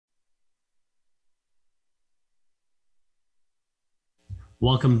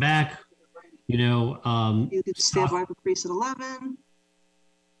Welcome back. You could stand by for crease at 11.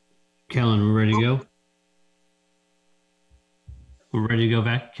 Carolyn, we're ready to go? We're ready to go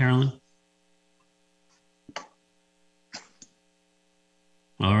back, Carolyn?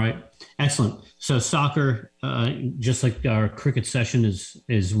 All right, excellent. So soccer, just like our cricket session,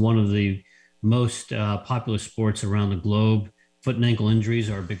 is one of the most popular sports around the globe. Foot and ankle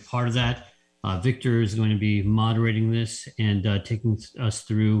injuries are a big part of that. Victor is going to be moderating this and taking us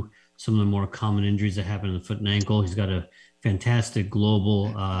through some of the more common injuries that happen in the foot and ankle. He's got a fantastic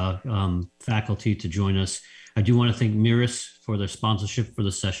global faculty to join us. I do want to thank Miris for their sponsorship for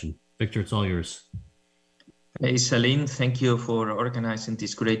the session. Victor, it's all yours. Hey, Selene, thank you for organizing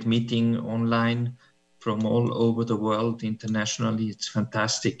this great meeting online from all over the world internationally. It's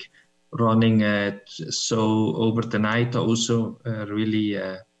fantastic running so over the night also, really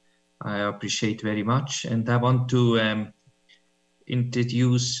I appreciate very much. And I want to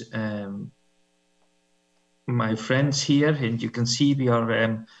introduce my friends here, and you can see we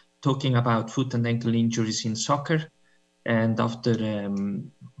are talking about foot and ankle injuries in soccer. And after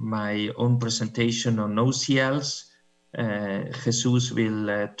my own presentation on OCLs, Jesús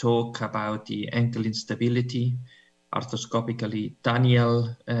will talk about the ankle instability. Arthroscopically,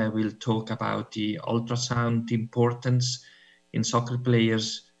 Daniel will talk about the ultrasound importance in soccer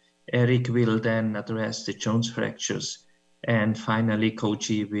players. Eric will then address the Jones fractures. And finally,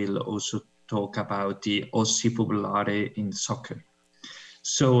 Koji will also talk about the ossifibulare in soccer.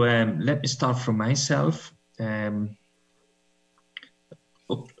 So let me start from myself. Let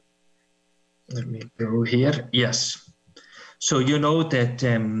me go here. Yes. So you know that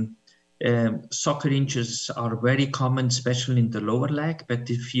soccer injuries are very common, especially in the lower leg. But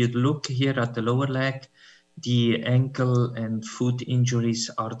if you look here at the lower leg, the ankle and foot injuries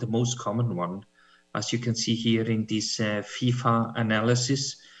are the most common one, as you can see here in this FIFA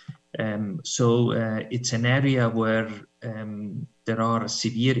analysis. It's an area where there are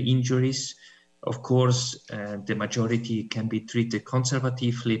severe injuries. Of course, the majority can be treated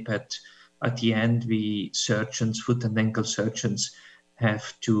conservatively, but at the end, we surgeons, foot and ankle surgeons,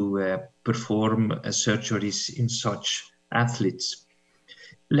 have to perform surgeries in such athletes.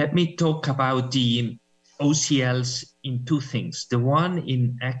 Let me talk about the OCLs in two things. The one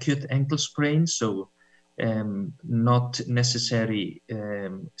in acute ankle sprain, so not necessary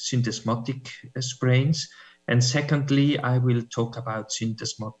syndesmotic sprains. And secondly, I will talk about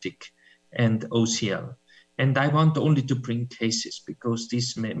syndesmotic and OCL. And I want only to bring cases because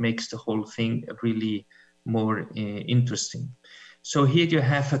this makes the whole thing really more interesting. So here you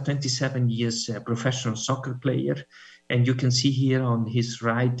have a 27 years professional soccer player, and you can see here on his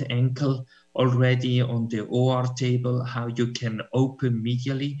right ankle already on the OR table how you can open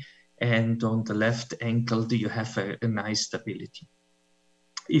medially, and on the left ankle do you have a nice stability.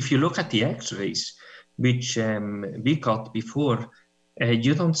 If you look at the x-rays, which we got before,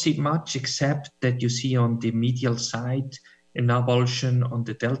 you don't see much except that you see on the medial side an avulsion on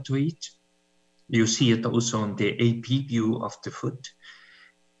the deltoid. You see it also on the AP view of the foot.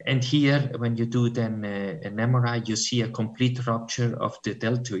 And here, when you do then an MRI, you see a complete rupture of the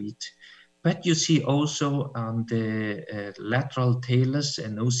deltoid. But you see also on the lateral talus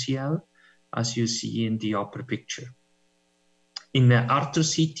an OCL, as you see in the upper picture. In the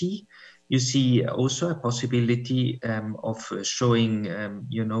arthro-CT, you see also a possibility of showing,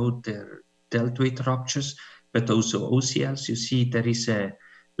 the deltoid ruptures, but also OCLs. You see there is a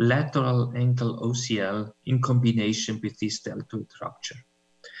lateral ankle OCL in combination with this deltoid rupture.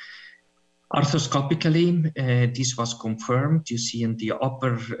 Arthroscopically, this was confirmed. You see in the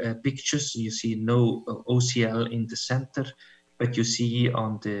upper pictures, you see no OCL in the center, but you see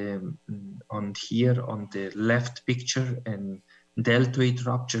on the left picture and deltoid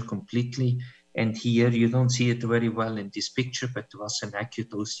rupture completely, and here you don't see it very well in this picture, but it was an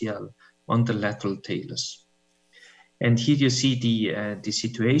acute OCL on the lateral talus. And here you see the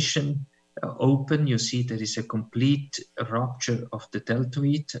situation open. You see there is a complete rupture of the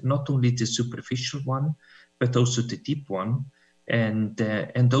deltoid, not only the superficial one, but also the deep one, and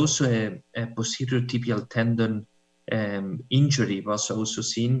also a posterior tibial tendon injury was also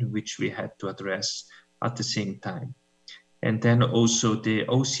seen, which we had to address at the same time. And then also the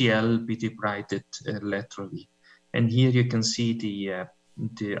OCL be debrided laterally. And here you can see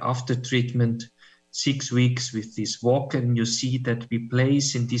the after treatment 6 weeks with this walker, and you see that we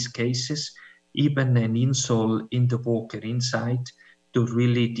place in these cases even an insole in the walker inside to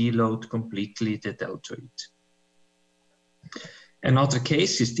really deload completely the deltoid. Another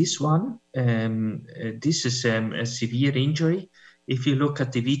case is this one. This is a severe injury. If you look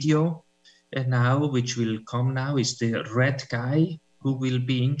at the video now, which will come now, is the red guy who will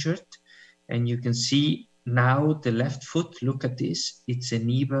be injured. And you can see now the left foot, look at this, it's a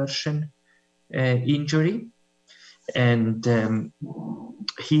knee version injury. And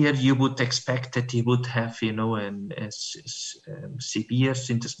here you would expect that he would have, you know, a severe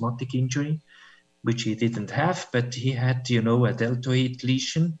syndesmotic injury, which he didn't have, but he had, you know, a deltoid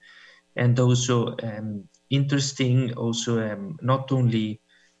lesion. And also interesting, also not only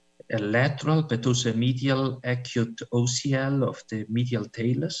a lateral, but also a medial acute OCL of the medial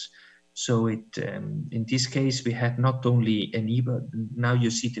talus. So it, in this case, we had not only an EVA, now you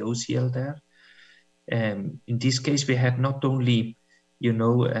see the OCL there. In this case, we had not only, you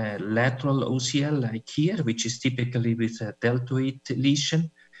know, a lateral OCL like here, which is typically with a deltoid lesion,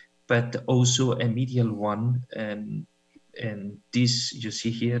 but also a medial one. And this, you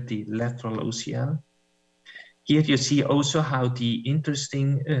see here, the lateral OCL. Here you see also how the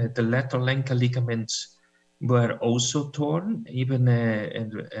interesting, the lateral ankle ligaments were also torn, even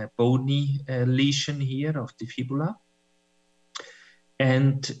a bony lesion here of the fibula.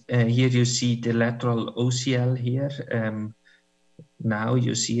 And here you see the lateral OCL here. Now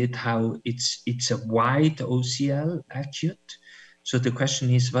you see it, how it's a wide OCL acute. So the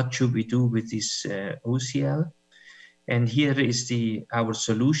question is, what should we do with this OCL? And here is our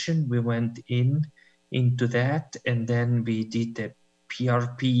solution. We went into that, and then we did the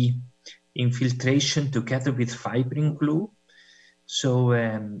PRP infiltration together with fibrin glue. So,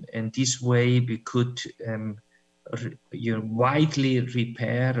 and this way we could widely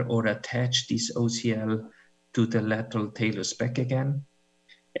repair or attach this OCL to the lateral talus back again.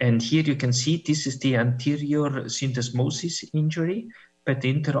 And here you can see this is the anterior syndesmosis injury, but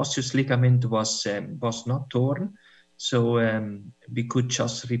the interosseous ligament was not torn. So we could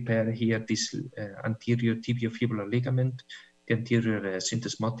just repair here this anterior tibiofibular ligament, the anterior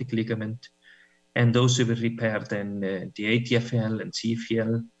syndesmotic ligament, and also we repair then the ATFL and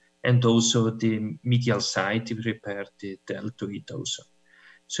CFL, and also the medial side we repaired the deltoid also.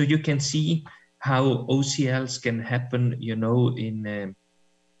 So you can see how OCLs can happen, you know, in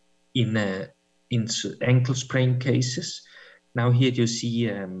ankle sprain cases. Now here you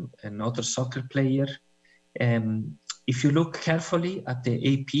see another soccer player. If you look carefully at the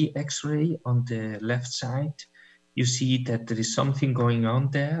AP X-ray on the left side, you see that there is something going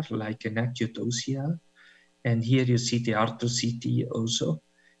on there, like an acute OCL. And here you see the arthro CT also.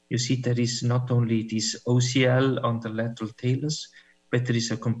 You see there is not only this OCL on the lateral talus, but there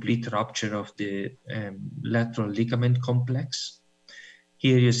is a complete rupture of the lateral ligament complex.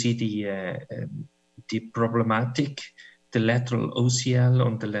 Here you see the problematic, the lateral OCL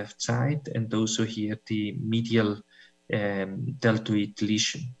on the left side, and also here the medial deltoid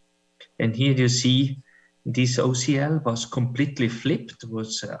lesion. And here you see this OCL was completely flipped,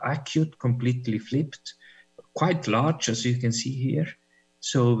 was acute, completely flipped, quite large, as you can see here.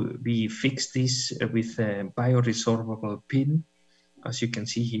 So we fixed this with a bioresorbable pin, as you can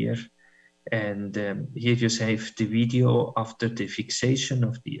see here. And here you have the video after the fixation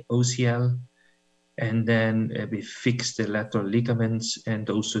of the OCL. And then we fixed the lateral ligaments and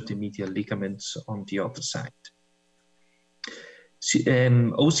also the medial ligaments on the other side.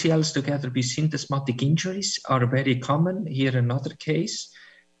 OCLs together with syndesmotic injuries are very common. Here another case,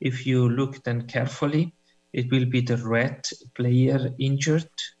 if you look then carefully, it will be the red player injured,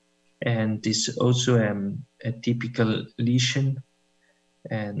 and this also a typical lesion.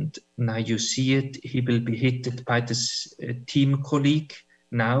 And now you see it, he will be hit by this team colleague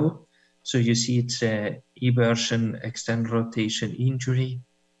now. So you see it's a eversion external rotation injury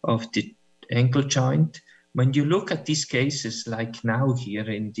of the ankle joint. When you look at these cases, like now here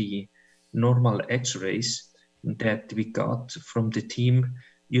in the normal X-rays that we got from the team,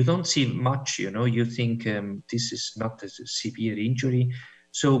 you don't see much, you know, you think this is not a severe injury.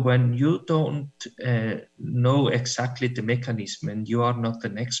 So when you don't know exactly the mechanism and you are not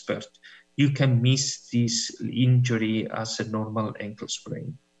an expert, you can miss this injury as a normal ankle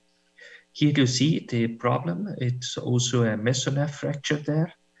sprain. Here you see the problem. It's also a mesonev fracture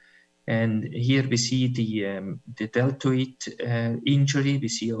there. And here we see the deltoid injury. We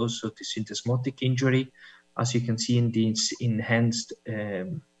see also the syndesmotic injury, as you can see in this enhanced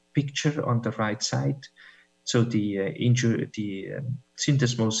picture on the right side. So the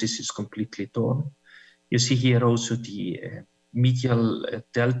syndesmosis is completely torn. You see here also the medial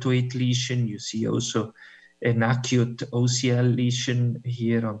deltoid lesion. You see also an acute OCL lesion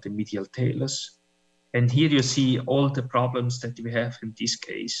here on the medial talus. And here you see all the problems that we have in this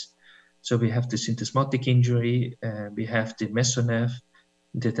case. So we have the syndesmotic injury, we have the mesonev,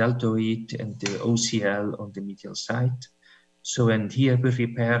 the deltoid, and the OCL on the medial side. So, and here we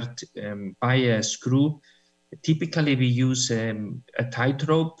repaired by a screw Typically, we use a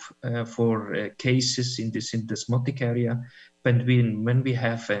tightrope for cases in the syndesmotic area, but when we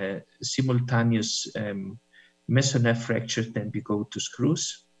have a simultaneous mesonephric fracture, then we go to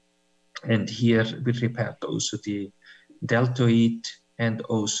screws. And here we repaired also the deltoid and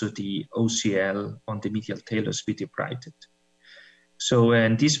also the OCL on the medial talus we debrided. So,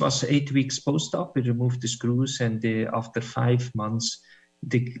 and this was 8 weeks post-op. We removed the screws, and after 5 months,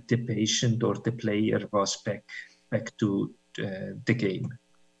 the patient or the player was back to the game.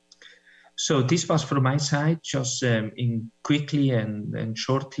 So this was from my side, just in quickly and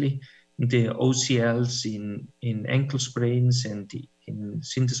shortly, the OCLs in ankle sprains and in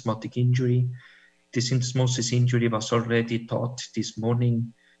syndesmotic injury. The syndesmosis injury was already taught this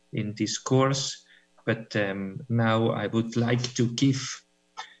morning in this course, but now I would like to give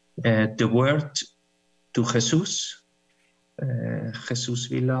the word to Jesús. Jesús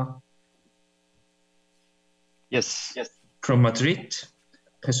Vila. Yes. From Madrid.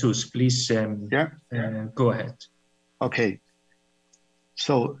 Jesús, please go ahead. Okay.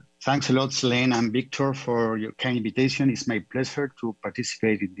 So thanks a lot, Selene and Victor, for your kind invitation. It's my pleasure to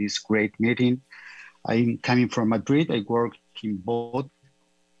participate in this great meeting. I'm coming from Madrid. I work in both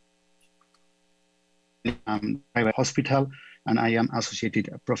private hospital, and I am associated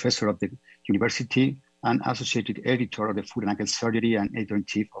professor of the university and associated editor of the Foot and Ankle Surgery and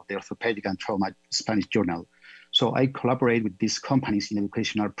editor-in-chief of the Orthopedic and Trauma Spanish Journal. So I collaborate with these companies in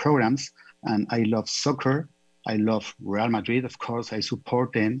educational programs, and I love soccer. I love Real Madrid, of course, I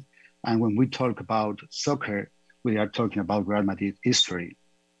support them. And when we talk about soccer, we are talking about Real Madrid history.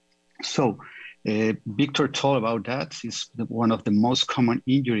 So Victor told about that. It's one of the most common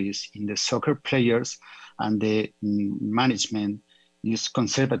injuries in the soccer players, and the management is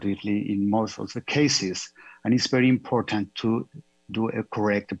conservatively in most of the cases. And it's very important to do a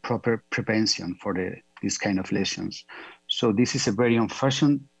correct, proper prevention for this kind of lesions. So this is a very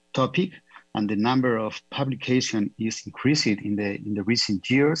old-fashioned topic, and the number of publication is increasing in the recent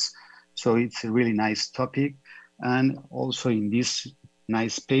years. So it's a really nice topic. And also in this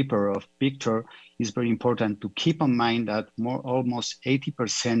nice paper of Victor, it's very important to keep in mind that almost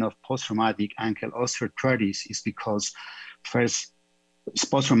 80% of post-traumatic ankle osteoarthritis is because first, it's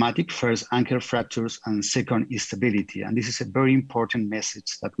post-traumatic, first ankle fractures, and second instability. And this is a very important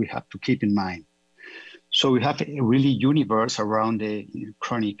message that we have to keep in mind. So we have a really universe around the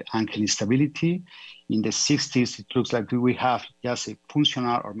chronic ankle instability. In the 60s, it looks like we have just a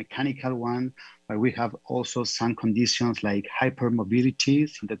functional or mechanical one, but we have also some conditions like hypermobility,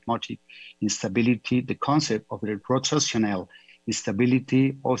 syndesmotic instability, the concept of the rotational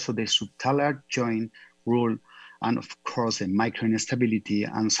instability, also the subtalar joint rule, and of course, the micro instability,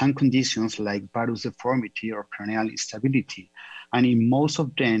 and some conditions like varus deformity or peroneal instability. And in most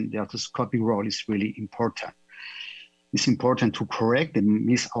of them, the arthroscopic role is really important. It's important to correct the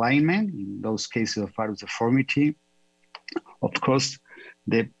misalignment in those cases of varus deformity. Of course,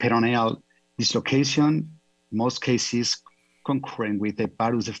 the peroneal dislocation, most cases concurrent with the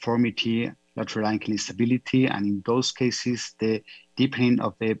varus deformity, lateral ankle instability, and in those cases, the deepening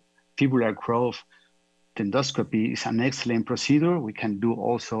of the fibular growth. Tendoscopy is an excellent procedure. We can do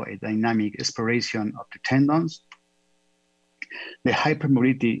also a dynamic aspiration of the tendons. The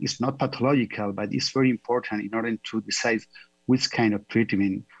hypermobility is not pathological, but it's very important in order to decide which kind of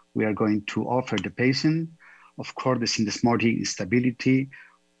treatment we are going to offer the patient. Of course, the syndesmotic instability,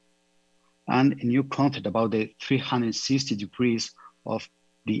 and a new concept about the 360 degrees of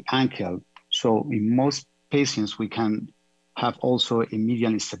the ankle. So in most patients, we can have also a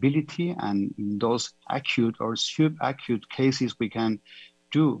medial instability, and in those acute or subacute cases, we can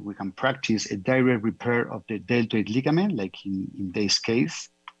practice a direct repair of the deltoid ligament, like in this case.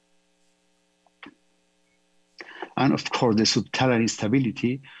 And of course, the subtalar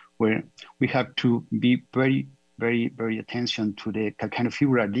instability, where we have to be very, very, very attention to the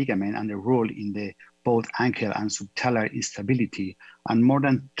calcaneofibular ligament and the role in the both ankle and subtalar instability. And more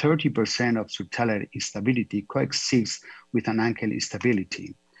than 30% of subtalar instability coexists with an ankle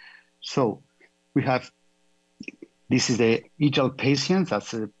instability. So we have, this is the ideal patient,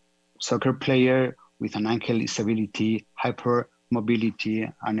 that's a soccer player with an ankle instability,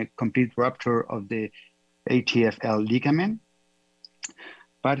 hypermobility, and a complete rupture of the ATFL ligament.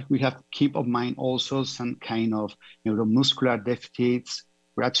 But we have to keep in mind also some kind of neuromuscular deficits,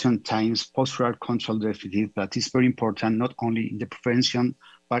 reaction times, postural control deficit that is very important, not only in the prevention,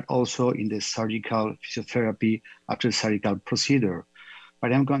 but also in the surgical physiotherapy after surgical procedure.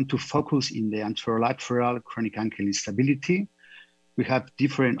 But I'm going to focus in the anterolateral chronic ankle instability. We have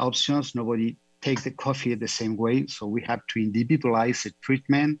different options. Nobody takes the coffee the same way, so we have to individualize the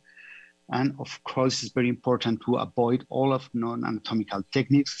treatment. And of course, it's very important to avoid all of non-anatomical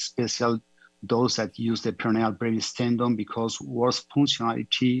techniques, especially those that use the peroneal brevis tendon, because worse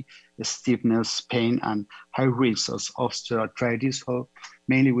functionality, stiffness, pain, and high risks of osteoarthritis. So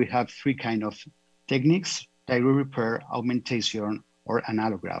mainly we have three kinds of techniques: direct repair, augmentation, or an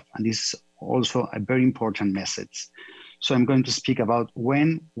allograft. And this is also a very important message. So I'm going to speak about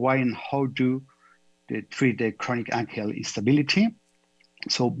when, why, and how to treat the chronic ankle instability.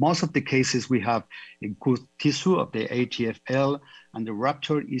 So most of the cases we have a good tissue of the ATFL, and the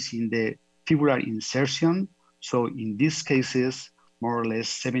rupture is in the fibular insertion. So in these cases, more or less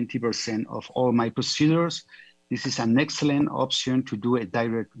 70% of all my procedures, this is an excellent option to do a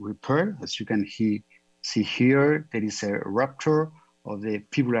direct repair. As you can see here, there is a rupture of the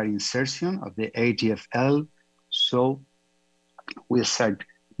fibular insertion of the ATFL. So we start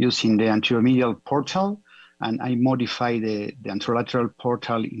using the anteromedial portal, and I modify the anterolateral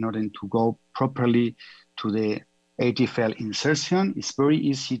portal in order to go properly to the ATFL insertion. It's very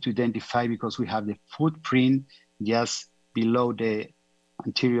easy to identify because we have the footprint just below the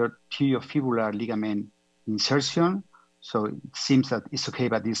anterior tibiofibular ligament insertion. So it seems that it's okay,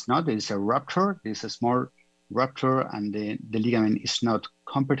 but it's not. There is a rupture. There's a small rupture, and the ligament is not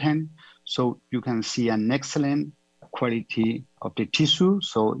competent. So you can see an excellent quality of the tissue.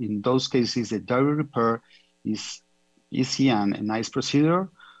 So in those cases, the direct repair is easy and a nice procedure.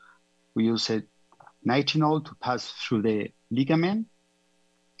 We use a nitinol to pass through the ligament.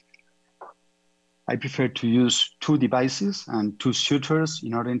 I prefer to use two devices and two sutures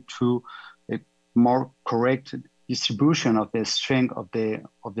in order to a more correct distribution of the strength of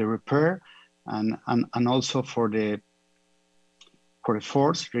the repair, and also for the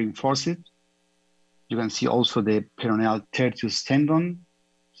force, reinforce it. You can see also the peroneal tertius tendon.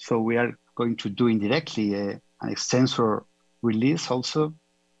 So we are going to do indirectly an extensor release also.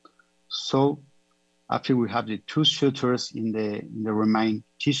 So after we have the two sutures in the remain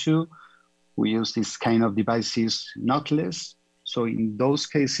tissue, we use this kind of devices knotless. So in those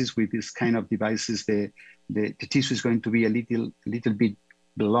cases with this kind of devices, the tissue is going to be a little bit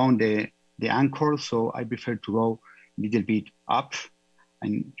below the anchor. So I prefer to go a little bit up,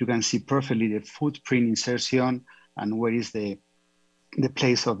 and you can see perfectly the footprint insertion and where is the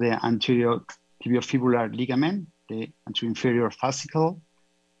place of the anterior tibiofibular ligament, the anterior inferior fascicle.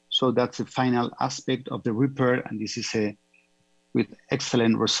 So that's the final aspect of the repair, and this is with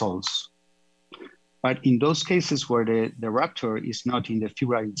excellent results. But in those cases where the rupture is not in the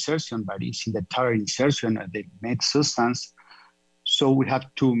fibular insertion, but it's in the talar insertion of the med substance, so we have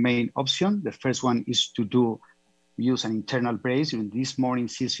two main options. The first one is to use an internal brace. In this morning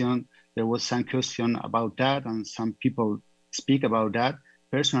session, there was some question about that, and some people speak about that.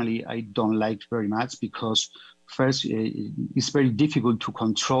 Personally, I don't like very much because first, it's very difficult to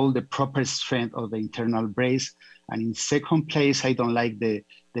control the proper strength of the internal brace. And in second place, I don't like the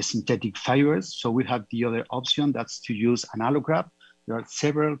synthetic fibers. So we have the other option, that's to use an allograft. There are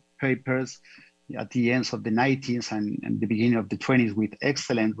several papers at the end of the 19th and the beginning of the 20s with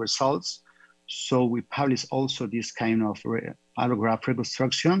excellent results. So we publish also this kind of allograft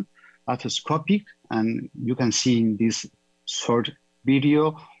reconstruction, arthroscopic, and you can see in this short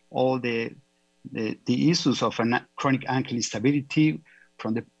video all the issues of chronic ankle instability.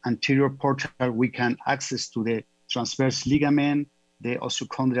 From the anterior portal, we can access to the transverse ligament, the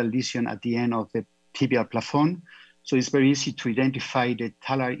osteochondral lesion at the end of the tibial plafond. So it's very easy to identify the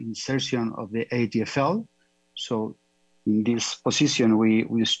talar insertion of the ATFL. So in this position, we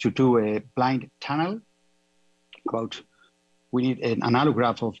used to do a blind tunnel. We need an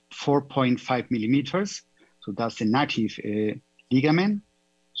allograft of 4.5 millimeters. So that's the native ligament.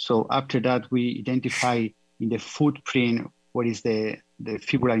 So after that, we identify in the footprint what is the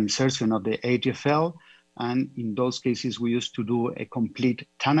fibular insertion of the ATFL. And in those cases, we used to do a complete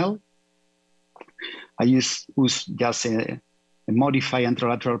tunnel. I use just a modified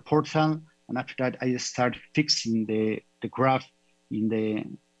anterolateral portal. And after that, I start fixing the graft in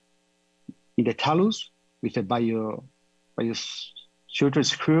the talus with a bio suture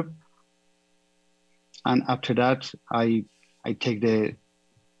screw. And after that, I take the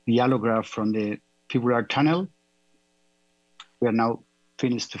allograft from the fibular tunnel. We are now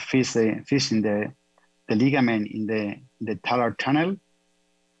finished to fixing the ligament in the talar tunnel.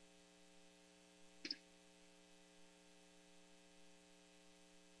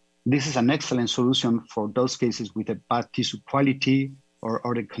 This is an excellent solution for those cases with a bad tissue quality or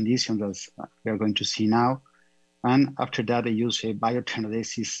other conditions as we are going to see now. And after that, I use a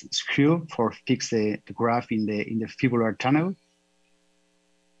biotenodesis screw for fix the graft in the fibular tunnel.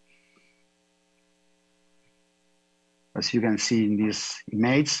 As you can see in this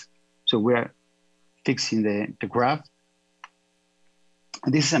image, So we are fixing the graft.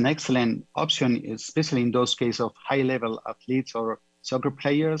 And this is an excellent option, especially in those cases of high-level athletes or soccer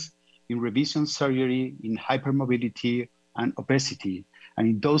players, in revision surgery, in hypermobility, and obesity. And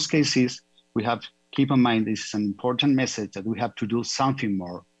in those cases, we have to keep in mind, this is an important message, that we have to do something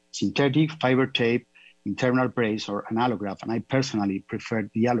more. Synthetic, fiber tape, internal brace, or an allograft. And I personally prefer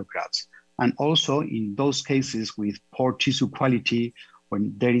the allografts. And also in those cases with poor tissue quality,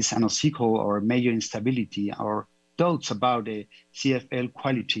 when there is an ossicle or major instability or doubts about the CFL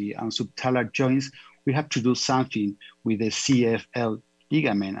quality and subtalar joints, we have to do something with the CFL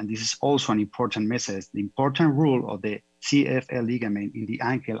ligament. And this is also an important message. The important role of the CFL ligament in the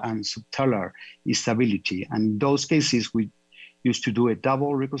ankle and subtalar instability. And in those cases, we used to do a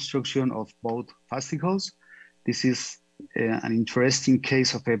double reconstruction of both fascicles. This is an interesting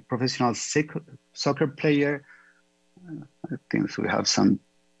case of a professional soccer player. I think we have some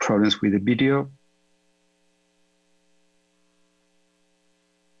problems with the video.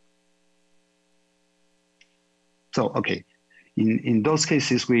 So, okay, in those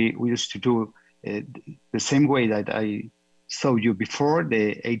cases, we used to do the same way that I showed you before,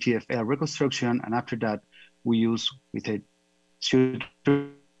 the ATFL reconstruction, and after that, we use with a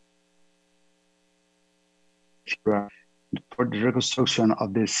for the reconstruction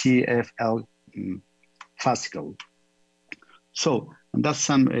of the CFL fascicle. So, and that's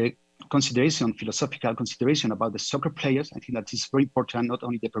some consideration, philosophical consideration about the soccer players. I think that is very important, not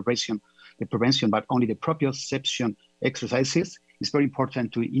only the prevention, but only the proprioception exercises. It's very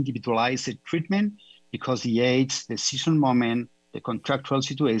important to individualize the treatment because the age, the season moment, the contractual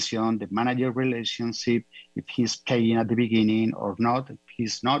situation, the manager relationship, if he's playing at the beginning or not, if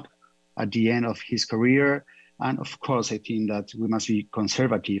he's not at the end of his career. And of course, I think that we must be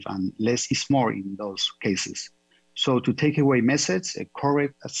conservative and less is more in those cases. So to take away message, a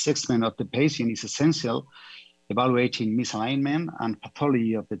correct assessment of the patient is essential, evaluating misalignment and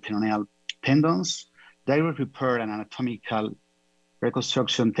pathology of the peroneal tendons. Direct repair and anatomical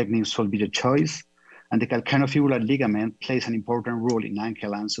reconstruction techniques will be the choice. And the calcaneofibular ligament plays an important role in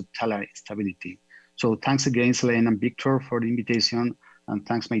ankle and subtalar stability. So thanks again, Selene and Victor, for the invitation, and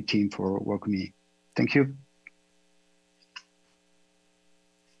thanks my team for welcoming me. Thank you.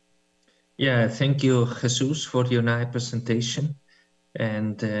 Yeah, thank you, Jesús, for your nice presentation.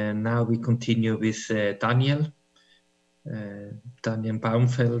 And now we continue with Daniel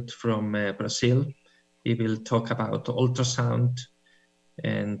Baumfeld from Brazil. He will talk about ultrasound,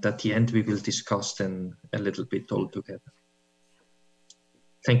 and at the end we will discuss then a little bit all together.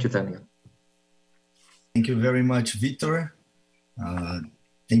 Thank you, Daniel. Thank you very much, Victor.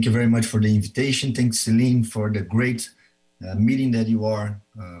 Thank you very much for the invitation. Thanks, Selene, for the great meeting that you are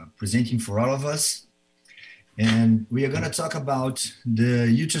presenting for all of us. And we are going to talk about the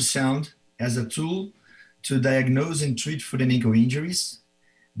ultrasound as a tool to diagnose and treat foot and ankle injuries.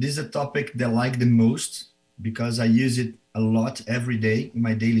 This is a topic that I like the most because I use it a lot every day in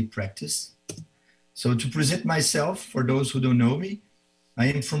my daily practice. So to present myself, for those who don't know me, I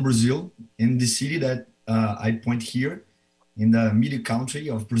am from Brazil, in the city that I point here in the middle country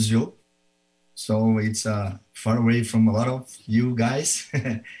of Brazil. So it's far away from a lot of you guys.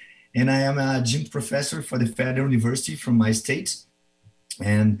 And I am a gym professor for the Federal University from my state.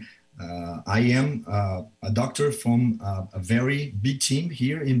 And I am a doctor from a very big team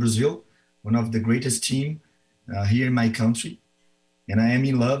here in Brazil, one of the greatest team here in my country. And I am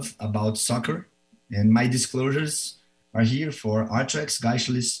in love about soccer. And my disclosures are here for Artrex,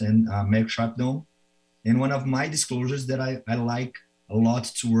 Geishless, and Merck Sharpdome. And one of my disclosures that I like a lot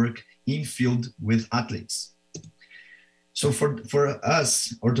to work in field with athletes. So for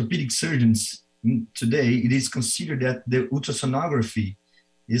us orthopedic surgeons today, it is considered that the ultrasonography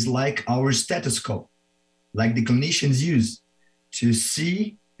is like our stethoscope, like the clinicians use to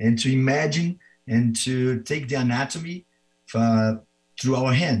see and to imagine and to take the anatomy through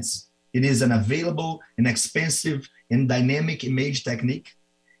our hands. It is an available and expensive and dynamic image technique.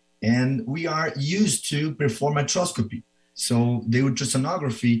 And we are used to perform arthroscopy. So the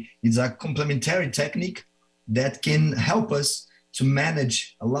ultrasonography is a complementary technique that can help us to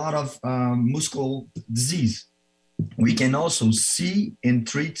manage a lot of muscular disease. We can also see and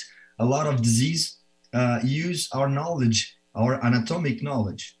treat a lot of disease, use our knowledge, our anatomic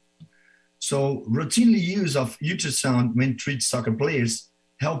knowledge. So routinely use of ultrasound when treat soccer players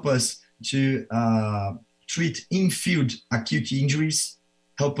help us to treat in-field acute injuries,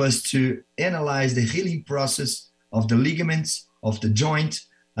 help us to analyze the healing process of the ligaments, of the joint,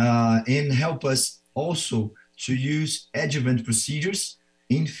 and help us also to use adjuvant procedures,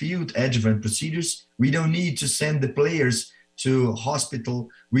 in-field adjuvant procedures. We don't need to send the players to hospital.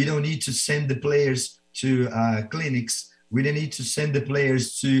 We don't need to send the players to clinics. We don't need to send the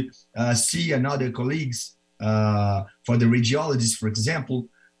players to see another colleagues. For the radiologist, for example,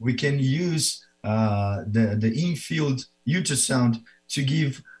 we can use the in-field ultrasound to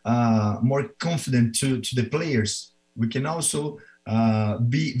give more confidence to the players. We can also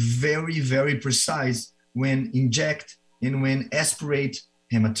be very, very precise when inject and when aspirate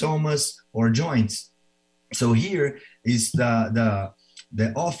hematomas or joints. So here is the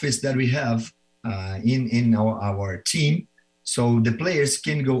office that we have in our team. So the players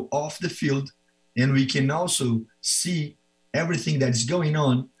can go off the field, and we can also see everything that's going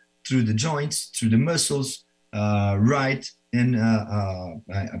on through the joints, through the muscles, right and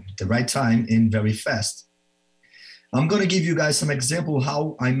at the right time and very fast. I'm going to give you guys some example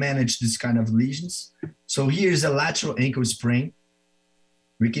how I manage this kind of lesions. So here's a lateral ankle sprain.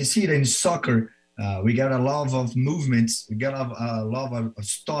 We can see that in soccer, we got a lot of movements. We got a lot of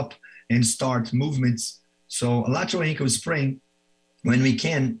stop and start movements. So a lateral ankle sprain, when we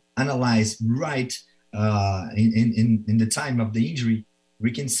can analyze right in the time of the injury,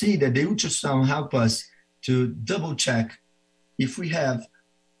 we can see that the ultrasound help us to double check if we have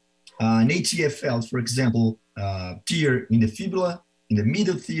an ATFL, for example, tear in the fibula, in the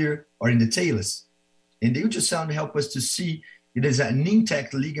middle tear, or in the talus. And the ultrasound help us to see it is an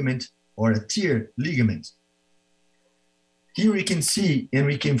intact ligament or a tear ligament. Here we can see and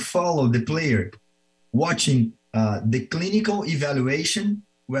we can follow the player watching the clinical evaluation,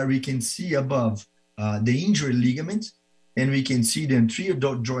 where we can see above the injury ligament, and we can see the anterior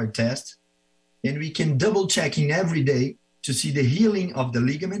joint test, and we can double checking every day to see the healing of the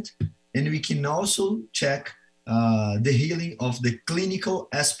ligament, and we can also check the healing of the clinical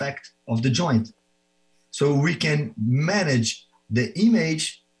aspect of the joint. So we can manage the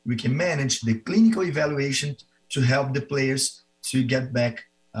image, we can manage the clinical evaluation to help the players to get back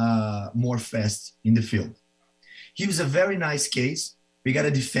more fast in the field. Here's a very nice case. We got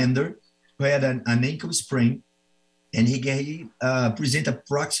a defender who had an ankle sprain, and he present a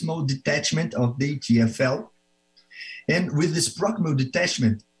proximal detachment of the TFL. And with this proximal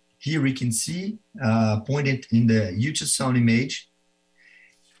detachment, here we can see, pointed in the ultrasound image,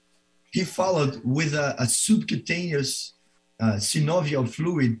 he followed with a subcutaneous synovial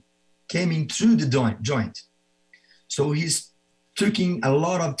fluid coming through the joint. So he's taking a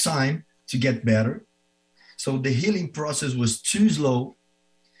lot of time to get better. So the healing process was too slow,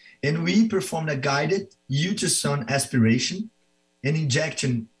 and we performed a guided ultrasound aspiration and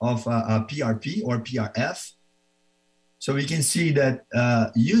injection of a PRP or PRF. So we can see that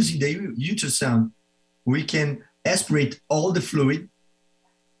using the ultrasound, we can aspirate all the fluid.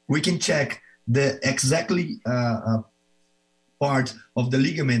 We can check the exactly part of the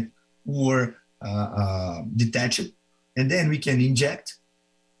ligament were detached, and then we can inject,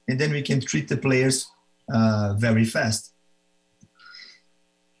 and then we can treat the players very fast.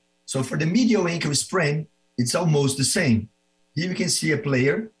 So for the medial ankle sprain, it's almost the same. Here we can see a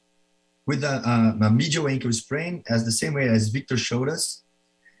player with a medial ankle sprain, as the same way as Victor showed us.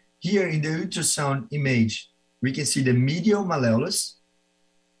 Here in the ultrasound image, we can see the medial malleolus,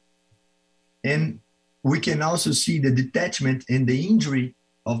 and we can also see the detachment and the injury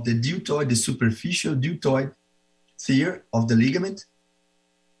of the deltoid, the superficial deltoid tear of the ligament.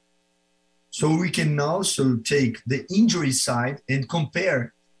 So we can also take the injury side and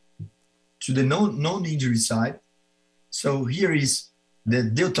compare to the non-injury side. So here is the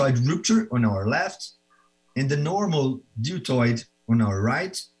deltoid rupture on our left and the normal deltoid on our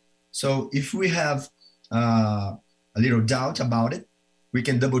right. So if we have a little doubt about it, we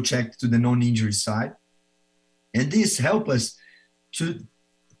can double check to the non-injury side. And this helps us to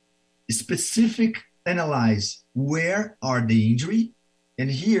specific analyze where are the injury.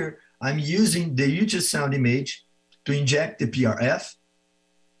 And here I'm using the ultrasound image to inject the PRF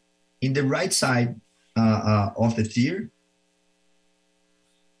in the right side of the tear.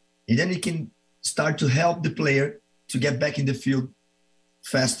 And then we can start to help the player to get back in the field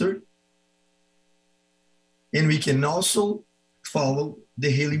faster. And we can also follow the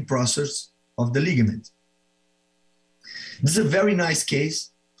healing process of the ligament. This is a very nice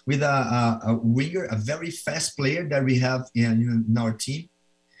case with a winger, a very fast player that we have in our team.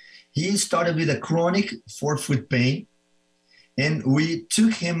 He started with a chronic forefoot pain, and we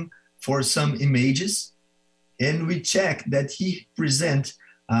took him for some images, and we checked that he present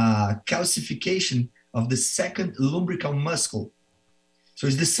calcification of the second lumbrical muscle. So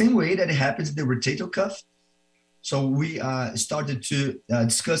it's the same way that it happens in the rotator cuff. So we started to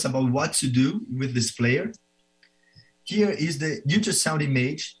discuss about what to do with this player. Here is the ultrasound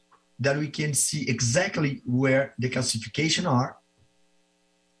image that we can see exactly where the calcification are.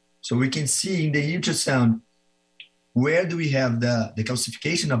 So we can see in the ultrasound, where do we have the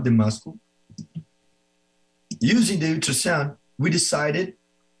calcification of the muscle. Using the ultrasound, we decided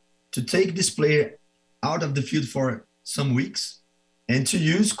to take this player out of the field for some weeks and to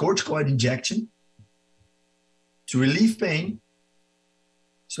use corticoid injection to relieve pain.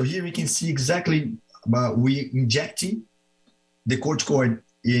 So here we can see exactly we injecting the corticoid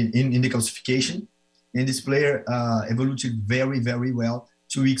in the calcification, and this player evoluted very, very well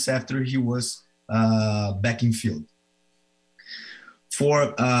 2 weeks after he was back in field.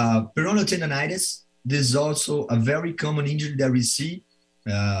 For peroneal tendonitis, this is also a very common injury that we see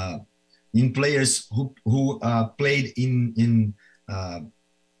in players who played in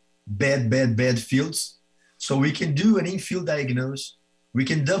bad fields. So we can do an in-field diagnosis. We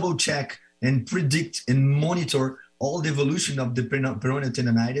can double check and predict and monitor all the evolution of the peroneal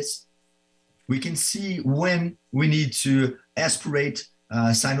tendonitis. We can see when we need to aspirate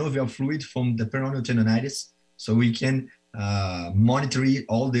synovial fluid from the peroneal tendonitis, so we can monitor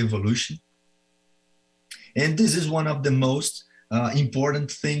all the evolution. And this is one of the most important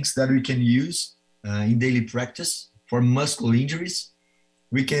things that we can use in daily practice for muscle injuries.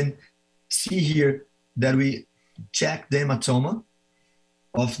 We can see here that we check the hematoma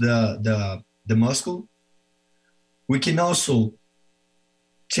of the muscle. We can also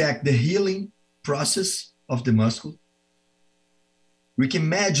check the healing process of the muscle. We can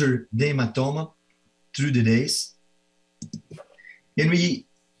measure the hematoma through the days. And we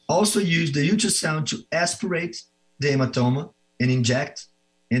also use the ultrasound to aspirate the hematoma and inject.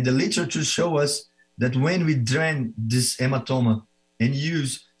 And the literature shows us that when we drain this hematoma and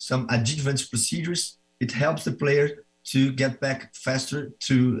use some adjuvant procedures, it helps the player to get back faster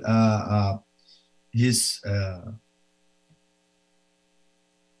to his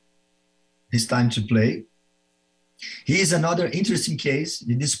time to play. Here's another interesting case.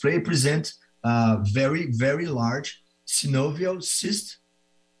 This player presents a very, very large synovial cyst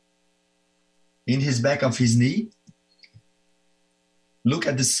in his back of his knee. Look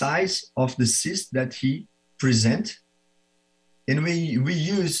at the size of the cyst that he presents. And we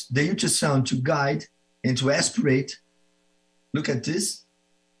use the ultrasound to guide and to aspirate. Look at this.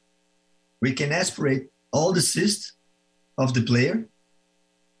 We can aspirate all the cysts of the player,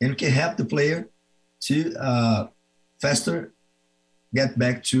 and we can help the player to faster get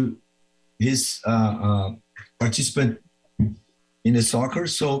back to his participant in the soccer.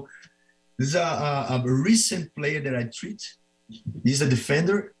 So this is a recent player that I treat. He's a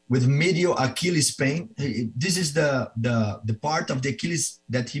defender with medial Achilles pain. This is the part of the Achilles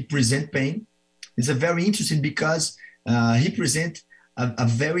that he present pain. It's a very interesting because he present a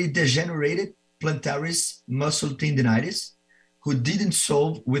very degenerated plantaris muscle tendinitis who didn't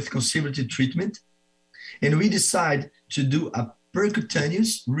solve with conservative treatment. And we decide to do a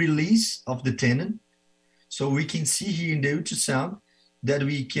percutaneous release of the tendon. So we can see here in the ultrasound that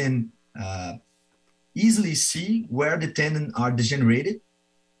we can easily see where the tendon are degenerated.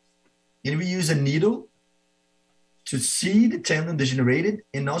 And we use a needle to see the tendon degenerated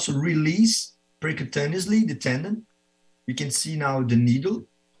and also release percutaneously the tendon. We can see now the needle.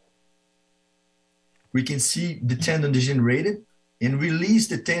 We can see the tendon degenerated and release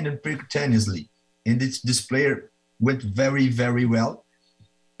the tendon percutaneously. And this player went very, very well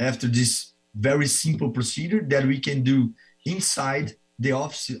after this very simple procedure that we can do inside the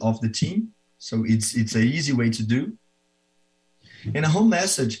office of the team. So it's an easy way to do. And a home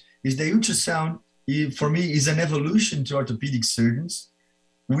message is the ultrasound, for me, is an evolution to orthopedic surgeons.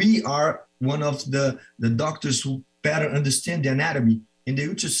 We are one of the doctors who better understand the anatomy, and the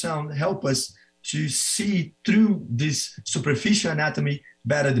ultrasound help us to see through this superficial anatomy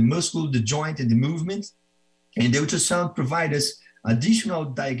better the muscle, the joint, and the movement. And the ultrasound provides us additional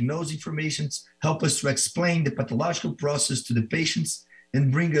diagnosed information, help us to explain the pathological process to the patients,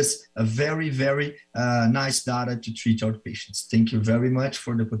 and bring us a very, very nice data to treat our patients. Thank you very much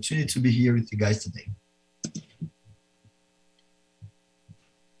for the opportunity to be here with you guys today.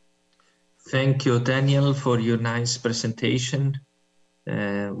 Thank you, Daniel, for your nice presentation.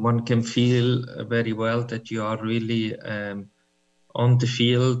 One can feel very well that you are really on the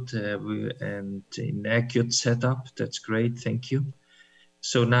field and in acute setup. That's great, thank you.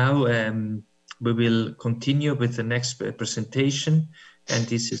 So now we will continue with the next presentation, and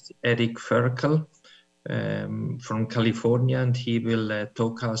this is Eric Ferkel from California, and he will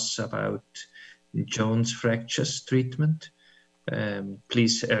talk us about Jones fractures treatment.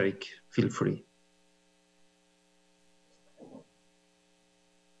 Please, Eric, feel free.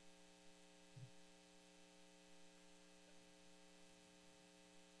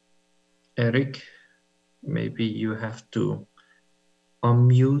 Eric, maybe you have to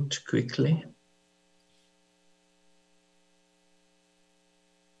unmute quickly.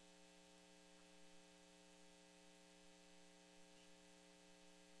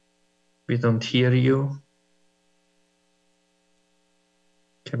 We don't hear you.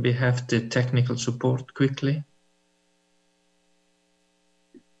 Can we have the technical support quickly?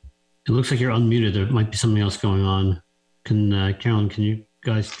 It looks like you're unmuted. There might be something else going on. Carolyn, can you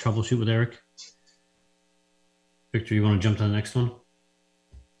guys troubleshoot with Eric? Victor, you want to jump to the next one?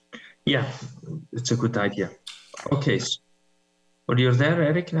 Yeah, it's a good idea. Okay, are you there,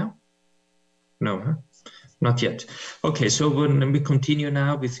 Eric, now? No, huh? Not yet. Okay, so when we continue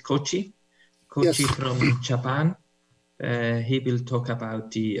now with Koji. Koji from Japan. He will talk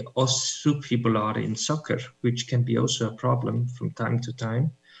about the os subfibular in soccer, which can be also a problem from time to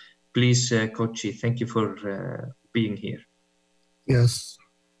time. Please, Koji, thank you for being here. Yes.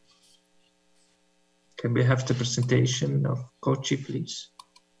 Can we have the presentation of Koji, please?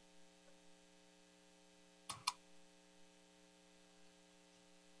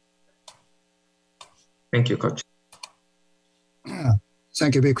 Thank you, Koji.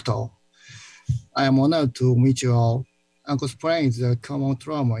 Thank you, Victor. I am honored to meet you all. Ankle sprain is a common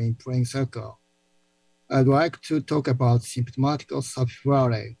trauma in playing soccer. I'd like to talk about symptomatic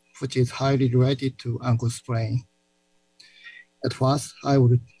subfibular, which is highly related to ankle sprain. At first, I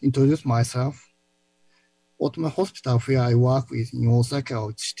would introduce myself. Otome Hospital, where I work with in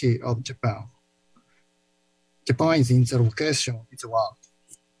Osaka, city of Japan. Japan is in the location is one.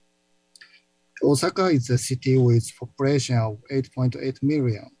 Osaka is a city with a population of 8.8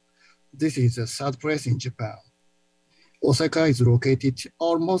 million. This is the third place in Japan. Osaka is located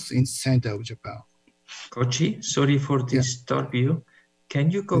almost in the center of Japan. Koji, sorry for disturb you. Can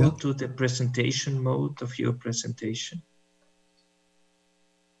you go to the presentation mode of your presentation?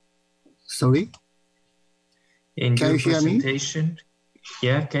 Sorry? In can your you hear presentation, me?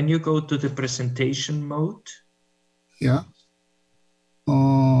 Yeah, can you go to the presentation mode? Yeah.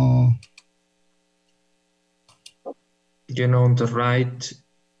 You know, on the right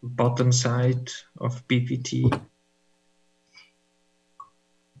bottom side of PPT.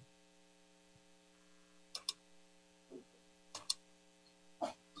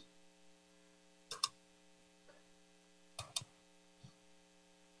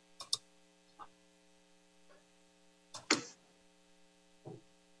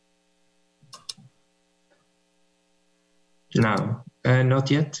 No,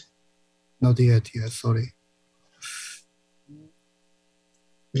 not yet. Not yet, yes, sorry.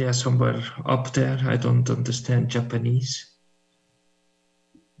 Yeah, somewhere up there. I don't understand Japanese.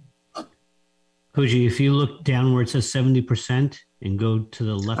 Koji, if you look down where it says 70% and go to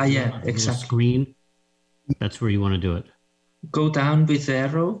the left of the screen, that's where you want to do it. Go down with the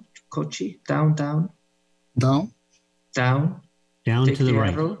arrow, Koji. Down, down. Down? Down. Down Take to the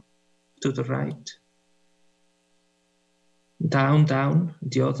right. Arrow to the right. Down, down.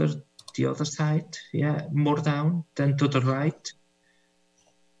 The other side. Yeah, more down. Then to the right.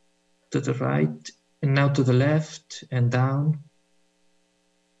 To the right. And now to the left and down.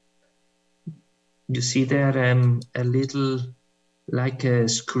 You see there a little, like a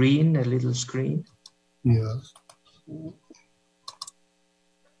screen, a little screen? Yes.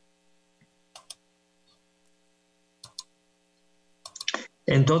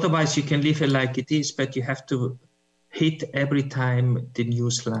 And otherwise you can leave it like it is, but you have to hit every time the new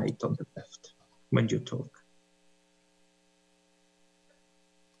slide on the left when you talk.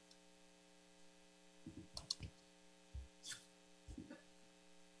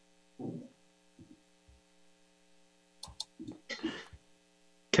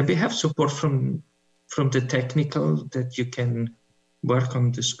 Can we have support from the technical that you can work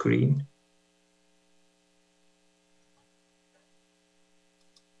on the screen?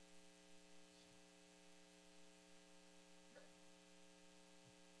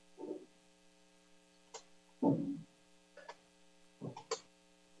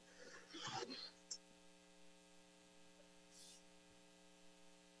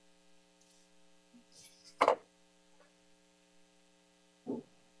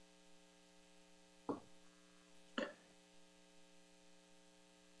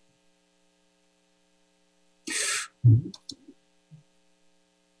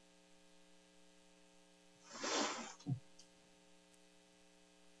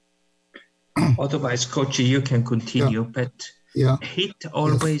 Otherwise, Koji, you can continue, but hit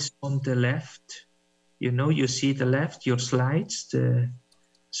always on the left. You know, you see the left, your slides.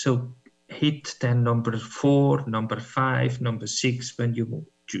 So hit then number 4, number 5, number 6 when you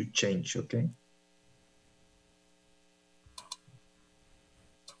change, okay?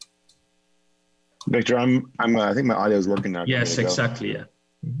 Victor, I think my audio is working now. Yes, exactly. Yeah.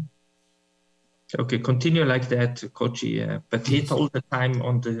 Okay, continue like that, Koji. But hit all the time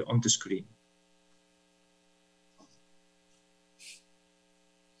on the screen.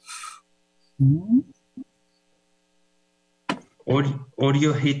 Or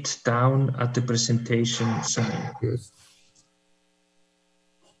you hit down at the presentation sign. Yes.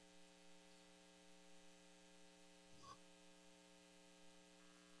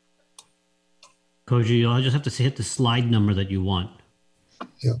 Koji, you'll just have to hit the slide number that you want.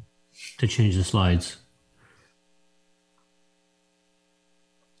 Yeah. To change the slides.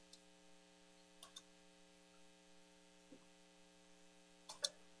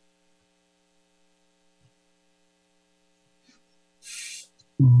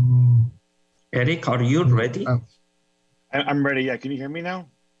 Eric, are you ready? I'm ready. Yeah. Can you hear me now?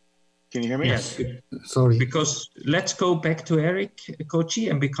 Can you hear me? Yes. Sorry. Because let's go back to Eric, Koji,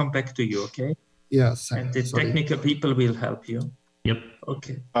 and we come back to you, okay? Yes. And the technical people will help you. Yep.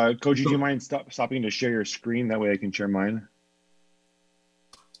 Okay. Koji, do you mind stopping to share your screen? That way I can share mine.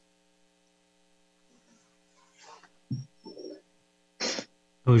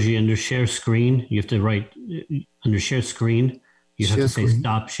 Koji, under share screen, you have to write, under share screen, you have to say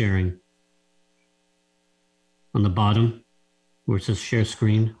stop sharing. On the bottom, where it says share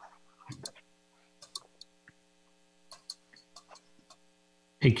screen.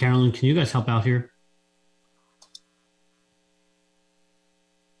 Hey, Carolyn, can you guys help out here?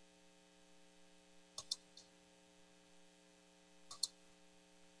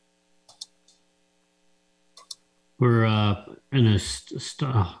 We're in a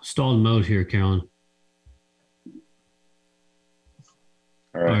stalled mode here, Carolyn.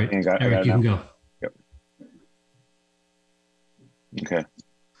 All right. Eric, you can go. Yep. Okay.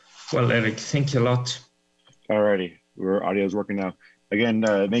 Well, Eric, thank you a lot. All righty. Our audio is working now. Again,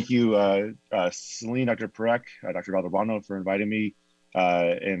 thank you, Selene, Dr. Parekh, Dr. Valderrabano for inviting me,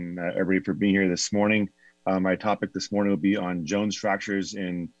 and everybody for being here this morning. My topic this morning will be on Jones fractures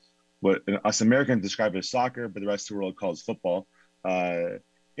in what us Americans describe as soccer, but the rest of the world calls football. So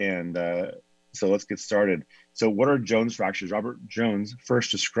let's get started. So what are Jones fractures? Robert Jones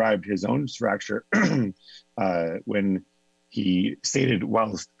first described his own fracture when he stated,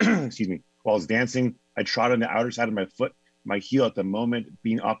 while dancing, I trod on the outer side of my foot, my heel at the moment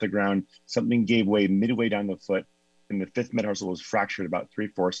being off the ground, something gave way midway down the foot, and the fifth metatarsal was fractured about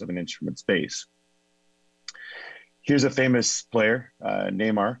 3/4 of an inch from its base. Here's a famous player,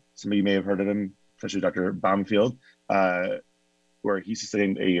 Neymar. Some of you may have heard of him, especially Dr. Baumfeld, where he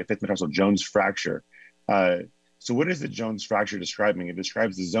sustained a fifth metatarsal Jones fracture. So what is the Jones fracture describing? It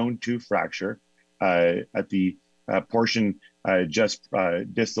describes the zone 2 fracture at the portion just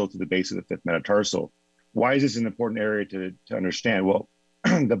distal to the base of the fifth metatarsal. Why is this an important area to understand? Well,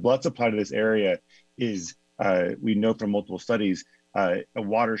 the blood supply to this area is, we know from multiple studies, a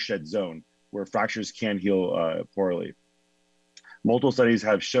watershed zone where fractures can heal poorly. Multiple studies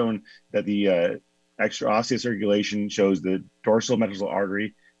have shown that the extraosseous circulation shows the dorsal metatarsal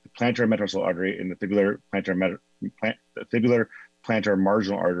artery, the plantar metatarsal artery, and the fibular plantar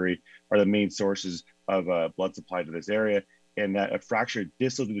marginal artery are the main sources of blood supply to this area, and that a fracture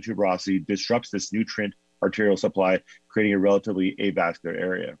distal to the tuberosity disrupts this nutrient arterial supply, creating a relatively avascular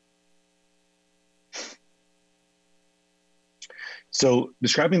area. So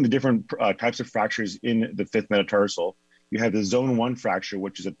describing the different types of fractures in the fifth metatarsal, you have the zone 1 fracture,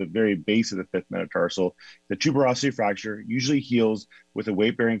 which is at the very base of the fifth metatarsal. The tuberosity fracture usually heals with a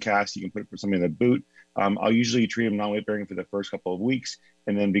weight-bearing cast. You can put it for somebody in the boot. I'll usually treat them non-weight-bearing for the first couple of weeks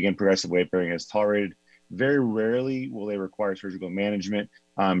and then begin progressive weight-bearing as tolerated. Very rarely will they require surgical management,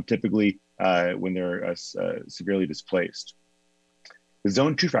 typically when they're severely displaced. The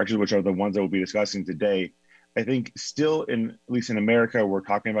zone 2 fractures, which are the ones that we'll be discussing today, I think still, at least in America, we're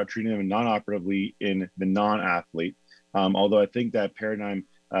talking about treating them non-operatively in the non-athlete. Although I think that paradigm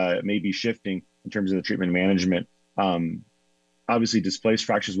may be shifting in terms of the treatment management. Obviously, displaced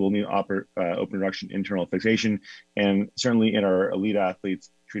fractures will need open reduction internal fixation, and certainly in our elite athletes,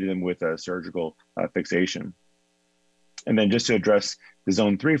 treated them with a surgical fixation. And then just to address the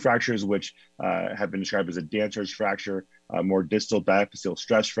zone 3 fractures, which have been described as a dancer's fracture, more distal diaphyseal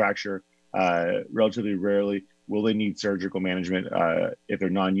stress fracture, relatively rarely will they need surgical management if they're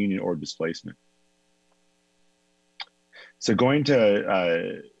non-union or displacement. So going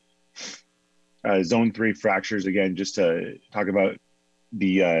to zone 3 fractures, again, just to talk about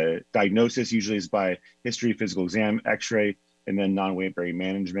the diagnosis, usually is by history, physical exam, x-ray, and then non-weight-bearing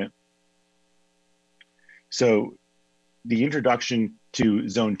management. So the introduction to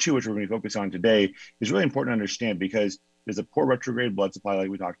zone 2, which we're going to focus on today, is really important to understand because there's a poor retrograde blood supply like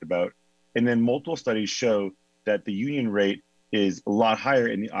we talked about. And then multiple studies show that the union rate is a lot higher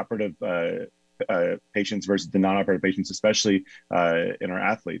in the operative patients versus the non-operative patients, especially in our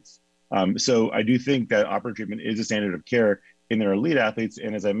athletes. So I do think that operative treatment is a standard of care in their elite athletes.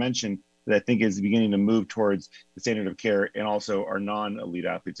 And as I mentioned, that I think is beginning to move towards the standard of care and also our non-elite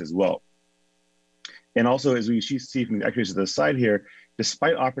athletes as well. And also, as we see from the x-rays to the side here,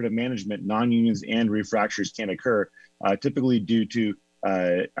 despite operative management, non-unions and refractures can occur, typically due to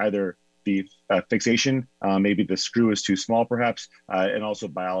either the fixation, maybe the screw is too small perhaps, and also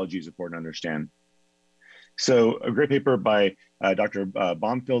biology is important to understand. So a great paper by Dr.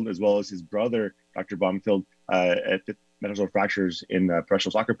 Baumfeld, as well as his brother, Dr. Baumfeld, at fifth metatarsal fractures in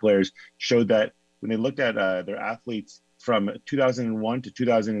professional soccer players, showed that when they looked at their athletes from 2001 to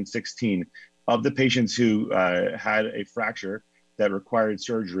 2016, of the patients who had a fracture that required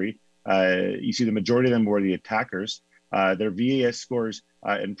surgery, you see the majority of them were the attackers. Their VAS scores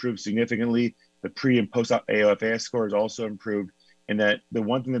improved significantly. The pre and post AOFAS scores also improved. And that the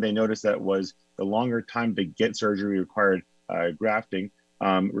one thing that they noticed that was the longer time to get surgery required grafting.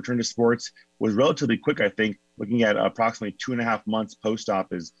 Return to sports was relatively quick, I think. Looking at approximately 2.5 months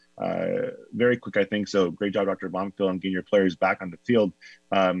post-op is very quick, I think. So great job, Dr. Baumfeld, on getting your players back on the field.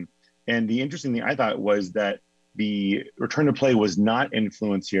 And the interesting thing I thought was that the return to play was not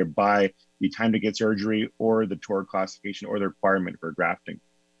influenced here by the time to get surgery or the TOR classification or the requirement for grafting.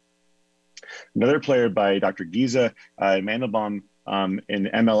 Another player by Dr. Giza and Mandelbaum in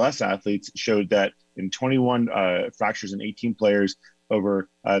MLS athletes showed that in 21 fractures in 18 players over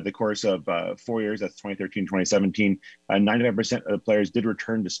the course of 4 years, that's 2013, 2017, 95% of the players did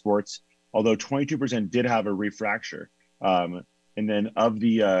return to sports, although 22% did have a refracture. And then of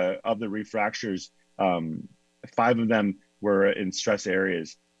the refractures, 5 of them were in stress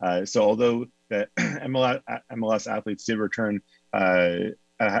areas. So although the MLS athletes did return, have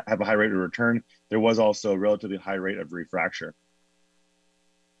a high rate of return, there was also a relatively high rate of refracture.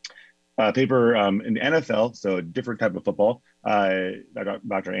 Paper in the NFL, so a different type of football,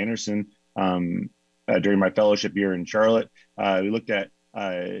 Dr. Anderson, during my fellowship year in Charlotte, we looked at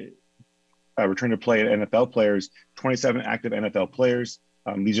return to play at NFL players, 27 active NFL players.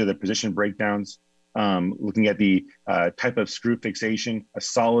 These are the position breakdowns. Looking at the type of screw fixation, a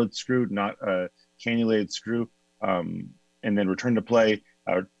solid screw, not a cannulated screw. And then return to play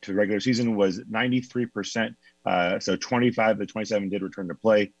to regular season was 93%. So 25 of the 27 did return to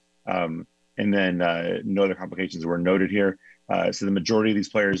play. And then no other complications were noted here. So the majority of these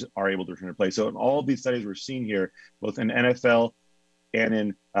players are able to return to play. So in all of these studies we're seeing here, both in NFL and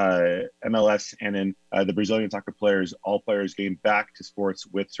in MLS and in the Brazilian soccer players, all players getting back to sports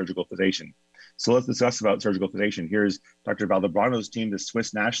with surgical fixation. So let's discuss about surgical fixation. Here's Dr. Valderrabano's team, the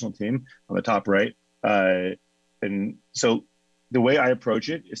Swiss national team on the top right. And so the way I approach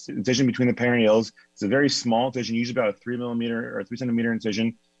it is the incision between the perineals. It's a very small incision, usually about a 3 millimeter or 3 centimeter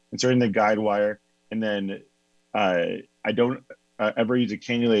incision, inserting the guide wire. And then I don't ever use a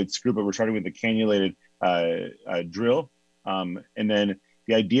cannulated screw, but we're starting with the cannulated drill. And then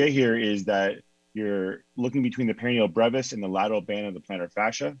the idea here is that you're looking between the perineal brevis and the lateral band of the plantar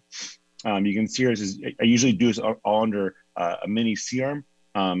fascia. You can see here, I usually do this all under a mini C-arm.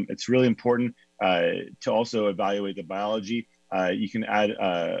 It's really important to also evaluate the biology. You can add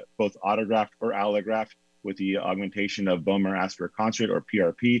both autograft or allograft with the augmentation of bone marrow aspirate concentrate or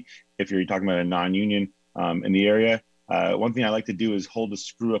PRP if you're talking about a non-union in the area. One thing I like to do is hold the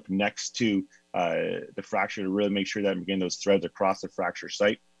screw up next to the fracture to really make sure that I'm getting those threads across the fracture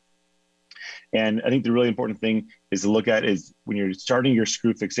site. And I think the really important thing is to look at is when you're starting your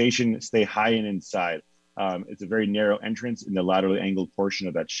screw fixation, stay high and inside. It's a very narrow entrance in the laterally angled portion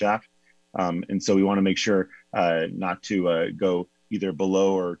of that shaft. And so we want to make sure not to go either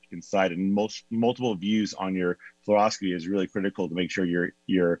below or inside. And multiple views on your fluoroscopy is really critical to make sure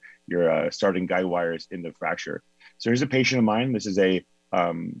your starting guide wire is in the fracture. So here's a patient of mine. This is a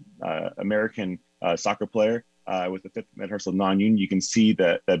American soccer player with the fifth metatarsal non-union. You can see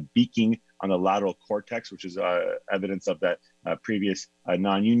the beaking on the lateral cortex, which is evidence of that previous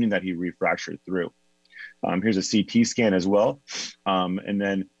non-union that he refractured through. Here's a CT scan as well. And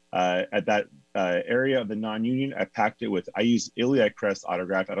then at that area of the non-union, I packed it with, I use iliac crest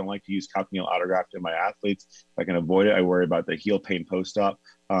autograft. I don't like to use calcaneal autograft in my athletes. If I can avoid it, I worry about the heel pain post-op.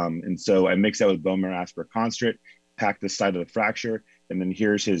 And so I mix that with bone marrow aspirate concentrate, pack the side of the fracture, and then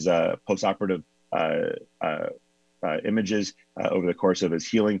here's his post-operative images over the course of his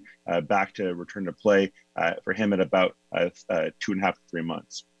healing, back to return to play for him at about 2.5 to 3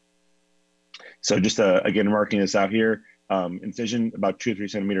 months. So just again, marking this out here, incision about 2 to 3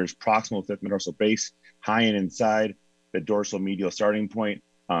 centimeters proximal fifth metatarsal base, high and inside the dorsal medial starting point.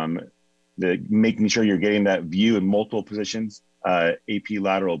 making sure you're getting that view in multiple positions, AP,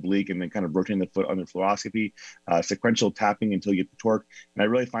 lateral, oblique, and then kind of rotating the foot under fluoroscopy, sequential tapping until you get the torque. And I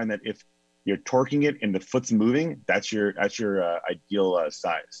really find that if you're torquing it and the foot's moving, that's your ideal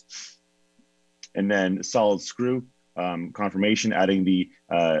size. And then solid screw conformation, adding the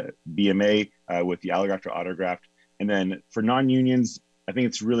BMA with the allograft or autograft. And then for non-unions, I think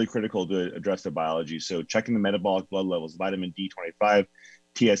it's really critical to address the biology. So checking the metabolic blood levels, vitamin D25,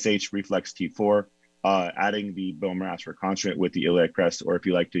 TSH, reflex T4, adding the bone mass reconstruct with the iliac crest, or if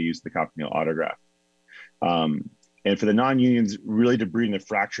you like to use the calcaneal autograft. And for the non-unions, really debriding the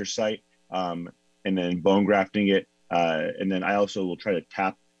fracture site and then bone grafting it. And then I also will try to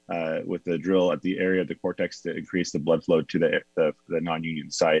tap with the drill at the area of the cortex to increase the blood flow to the non-union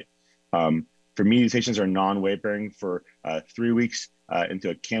site. For me, these patients are non-weight bearing for 3 weeks into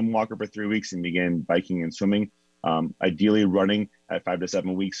a cam walker for 3 weeks and begin biking and swimming. Ideally running at 5 to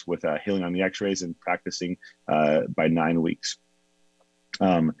 7 weeks with healing on the x-rays and practicing by 9 weeks.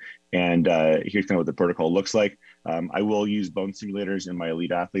 And here's kind of what the protocol looks like. I will use bone simulators in my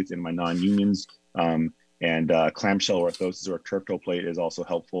elite athletes and my non-unions. And clamshell orthosis or turf toe plate is also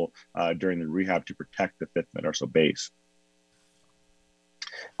helpful during the rehab to protect the fifth metatarsal base.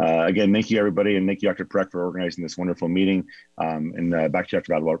 Again, thank you everybody, and thank you Dr. Parekh for organizing this wonderful meeting. And back to you,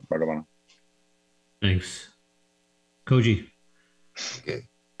 Dr. Valderrabano. Thanks. Koji. Okay.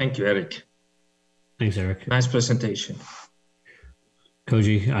 Thank you, Eric. Thanks, Eric. Nice presentation.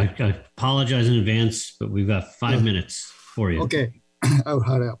 Koji, I apologize in advance, but we've got 5 minutes for you. Okay, I'll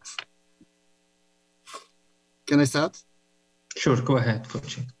hurry up. Can I start? Sure, go ahead,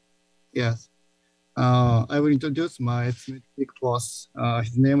 Koji. Yes. I will introduce my big boss.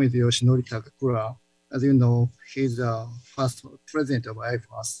 His name is Yoshinori Takakura. As you know, he's the first president of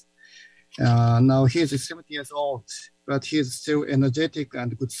IFAS. Now he's 70 years old, but he's still energetic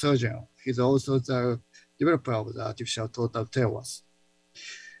and good surgeon. He's also the developer of the artificial total tears.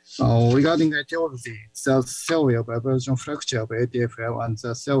 Regarding etiology, the theory of aversion fracture of ATFL and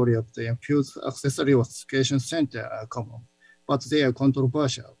the theory of the infused accessory ossification center are common, but they are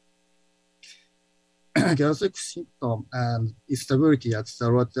controversial. Gastric symptom and instability at the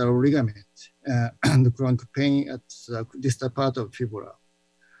lateral ligament and chronic pain at the distal part of fibula.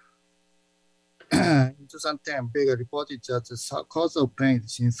 In 2010, Vila reported that the cause of pain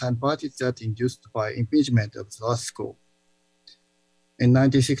is in symptomatic that induced by impingement of the osco. In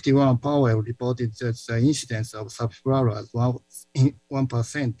 1961, Powell reported that the incidence of subfibular was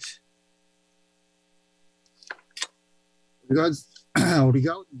 1%.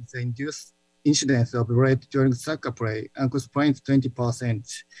 Regarding the induced incidence of rate during soccer play, ankle sprain is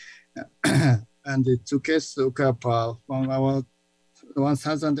 20%, and the 2 cases occur per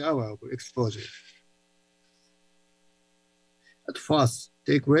 1,000 hours of exposure. At first,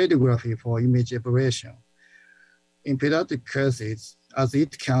 take radiography for image evaluation. In pediatric cases, as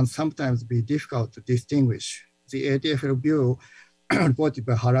it can sometimes be difficult to distinguish, the ATFL view reported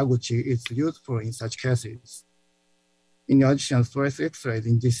by Haraguchi is useful in such cases. In addition, stress X-ray is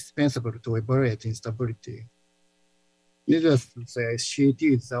indispensable to evaluate instability. Needless to say, CT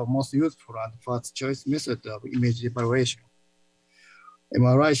is the most useful and first choice method of image evaluation.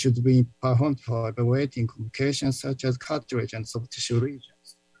 MRI should be performed for evaluating complications such as cartilage and soft tissue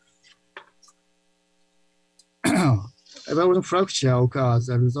lesions. Aversion fracture occurs as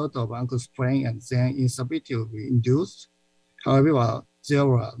a result of ankle sprain and then instability will be induced. However,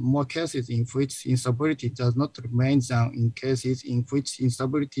 there are more cases in which instability does not remain than in cases in which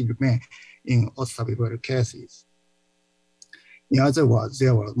instability remains in ossifibular cases. In other words,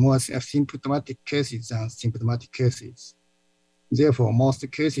 there are more asymptomatic cases than symptomatic cases. Therefore, most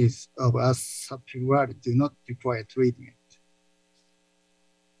cases of subfibular do not require treatment.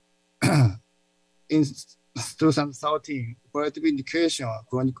 In 2013, operative indication of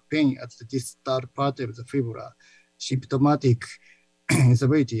chronic pain at the distal part of the fibula, symptomatic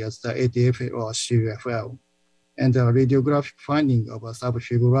instability as the ATFL or CFL, and the radiographic finding of a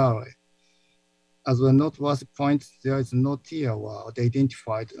subfibular. As a noteworthy point, there is no tear word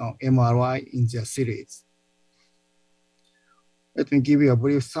identified on MRI in their series. Let me give you a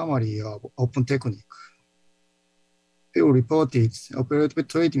brief summary of open technique. Phil reported operative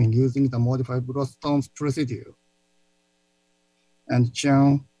treatment using the modified Broadstone's procedure. And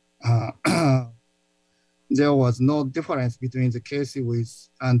John, there was no difference between the cases with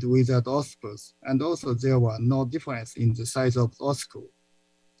and without ossicles, and also there was no difference in the size of the ossicle.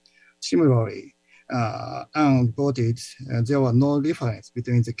 Similarly, unreported, there was no difference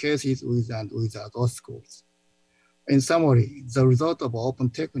between the cases with and without ossicles. In summary, the result of open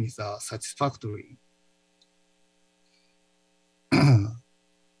techniques are satisfactory.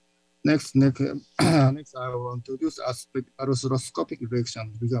 Next, I will introduce arthroscopic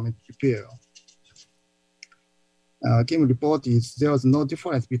reaction ligament repair. Kim reported there was no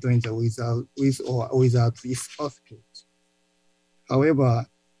difference between the with or without this oscillate. However,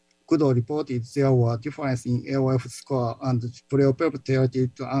 Kudo reported there were difference in AOF score and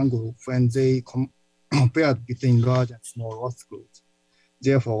preoperative angle when they compared between large and small oscillate.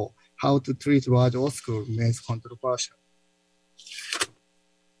 Therefore, how to treat large oscillate remains controversial.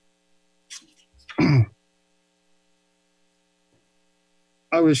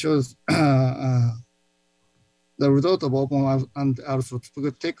 I will show the result of open and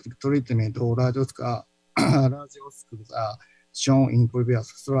arthroscopic technique treatment of large oscillate are shown in previous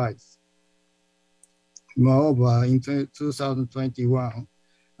slides. Moreover, in 2021,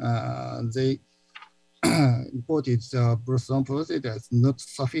 they reported the Boston procedure is not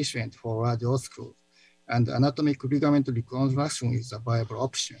sufficient for large oscillate, and anatomic ligament reconstruction is a viable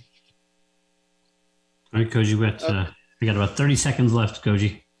option. All right, Koji, we got about 30 seconds left,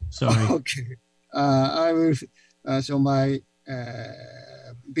 Koji. Sorry. Okay. I will show my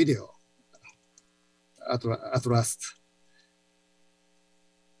video at last.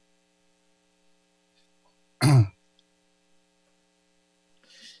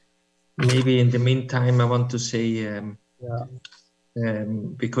 Maybe in the meantime, I want to say,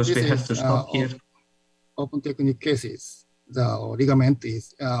 because this we have to stop here. Open technique cases, the ligament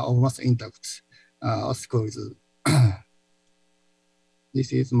is almost intact.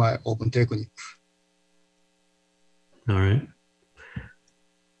 This is my open technique. All right.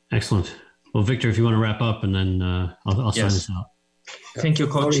 Excellent. Well, Victor, if you want to wrap up, and then I'll sign this out. Thank you,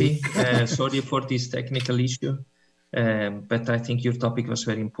 Koji. Sorry for this technical issue, but I think your topic was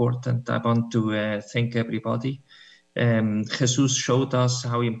very important. I want to thank everybody. Jesús showed us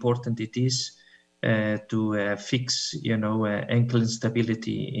how important it is to fix, ankle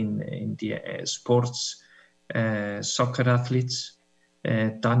instability in the sports soccer athletes.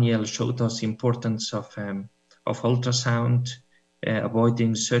 Daniel showed us importance of ultrasound,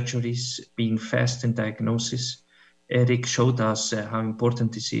 avoiding surgeries, being fast in diagnosis. Eric showed us how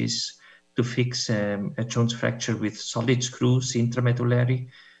important this is to fix a joint fracture with solid screws intramedullary,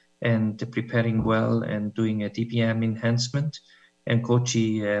 and preparing well and doing a DBM enhancement. And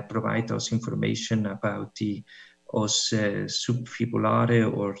Koji provide us information about the os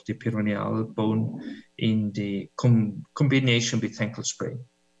subfibulare or the peroneal bone in the combination with ankle sprain.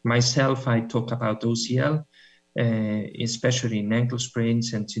 Myself, I talk about OCL, especially in ankle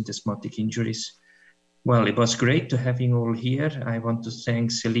sprains and syndesmotic injuries. Well, it was great to have you all here. I want to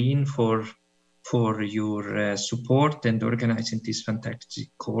thank Selene for your support and organizing this fantastic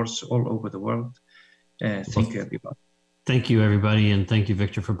course all over the world. Thank you, everybody. Thank you, everybody. And thank you,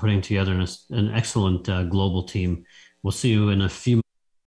 Victor, for putting together an excellent global team. We'll see you in a few